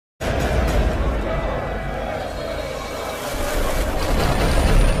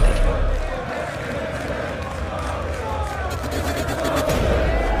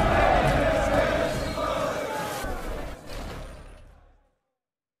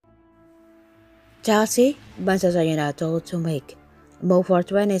Chelsea, Manchester United to make a move for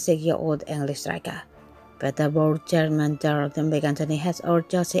 26-year-old English striker. Peterborough chairman Darragh MacAnthony has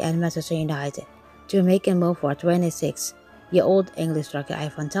urged Chelsea and Manchester United to make a move for 26-year-old English striker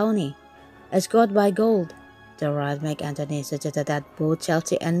Ivan Toney. As scored by gold, Darragh MacAnthony suggested that both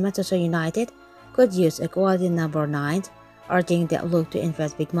Chelsea and Manchester United could use a quality number 9, urging them look to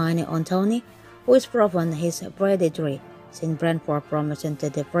invest big money on Toney, who has proven his pedigree since Brentford promotion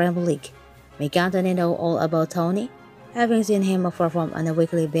to the Premier League. MacAnthony knows all about Toney, having seen him perform on a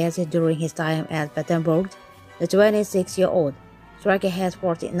weekly basis during his time at Peterborough. The 26-year-old striker has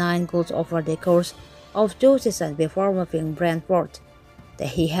 49 goals over the course of 2 seasons before moving Brentford. That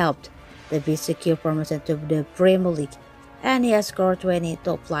he helped the Bees secure promotion to the Premier League, and he has scored 20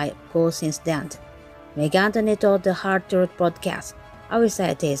 top-flight goals since then. MacAnthony told the Hard Truth podcast, "I will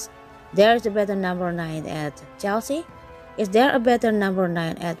say this: there is a better number 9 at Chelsea. Is there a better number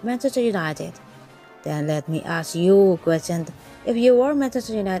 9 at Manchester United? Then let me ask you a question. If you were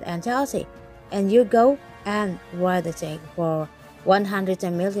Manchester United and Chelsea, and you go and write a cheque for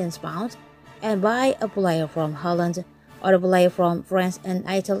 £110 million and buy a player from Holland or a player from France and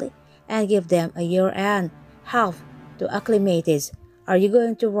Italy and give them a year and a half to acclimatise, are you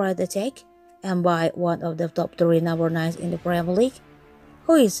going to write a cheque and buy one of the top 3 number 9s in the Premier League,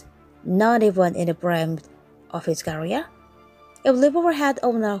 who is not even in the prime of his career? If Liverpool had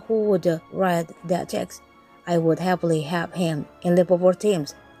owner who would write that checks, I would happily have him in Liverpool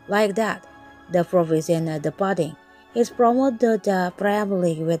teams like that. The proof is in the pudding. He's promoted the Premier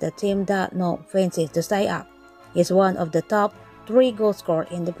League with a team that no fancies to stay up. He's one of the top 3 goal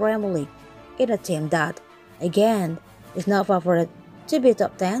scorers in the Premier League, in a team that, again, is not favored to be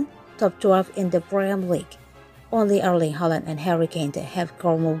top 10, top 12 in the Premier League. Only Erling Holland and Harry Kane have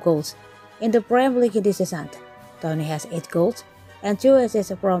scored more goals in the Premier League this season. Toney has 8 goals and 2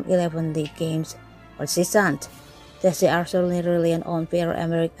 assists from 11 league games for season. They are certainly reliant on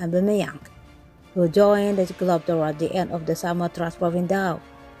Pierre-Emerick Aubameyang, who joined the club toward the end of the summer transfer window.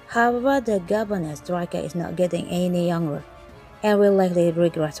 However, the Gabonese striker is not getting any younger and will likely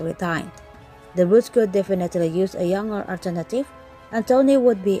regress with time. The Blues could definitely use a younger alternative, and Toney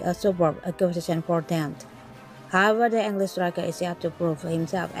would be a superb acquisition for them. However, the English striker is yet to prove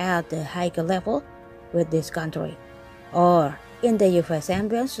himself at the higher level with this country, or in the UEFA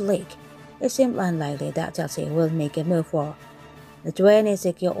Champions League. It seems unlikely that Chelsea will make a move for the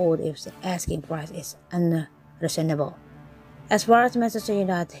 26-year-old if the asking price is unreasonable. As far as Manchester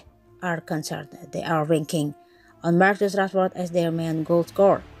United are concerned, they are ranking on Marcus Rashford as their main goal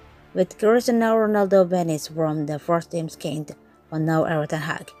scorer, with Cristiano Ronaldo banished from the first team's count. On now Erik ten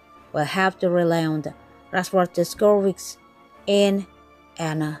Hag will have to rely on Rashford to score weeks in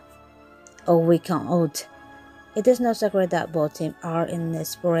and a week out. It is no secret that both teams are in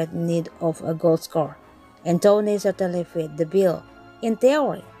desperate need of a goal scorer, and Toney certainly fit the bill. In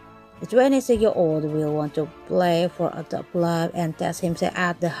theory, the 26-year-old will want to play for a top club and test himself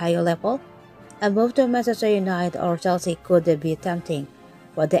at the higher level. A move to Manchester United or Chelsea could be tempting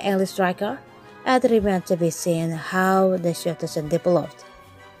for the English striker, and it remains to be seen how the situation develops.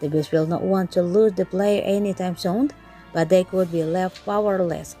 The Bees will not want to lose the player anytime soon, but they could be left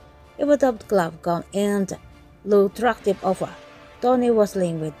powerless if a top club comes in lucrative offer. Toney was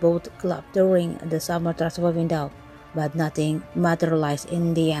linked with both clubs during the summer transfer window, but nothing materialized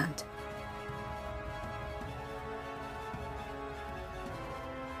in the end.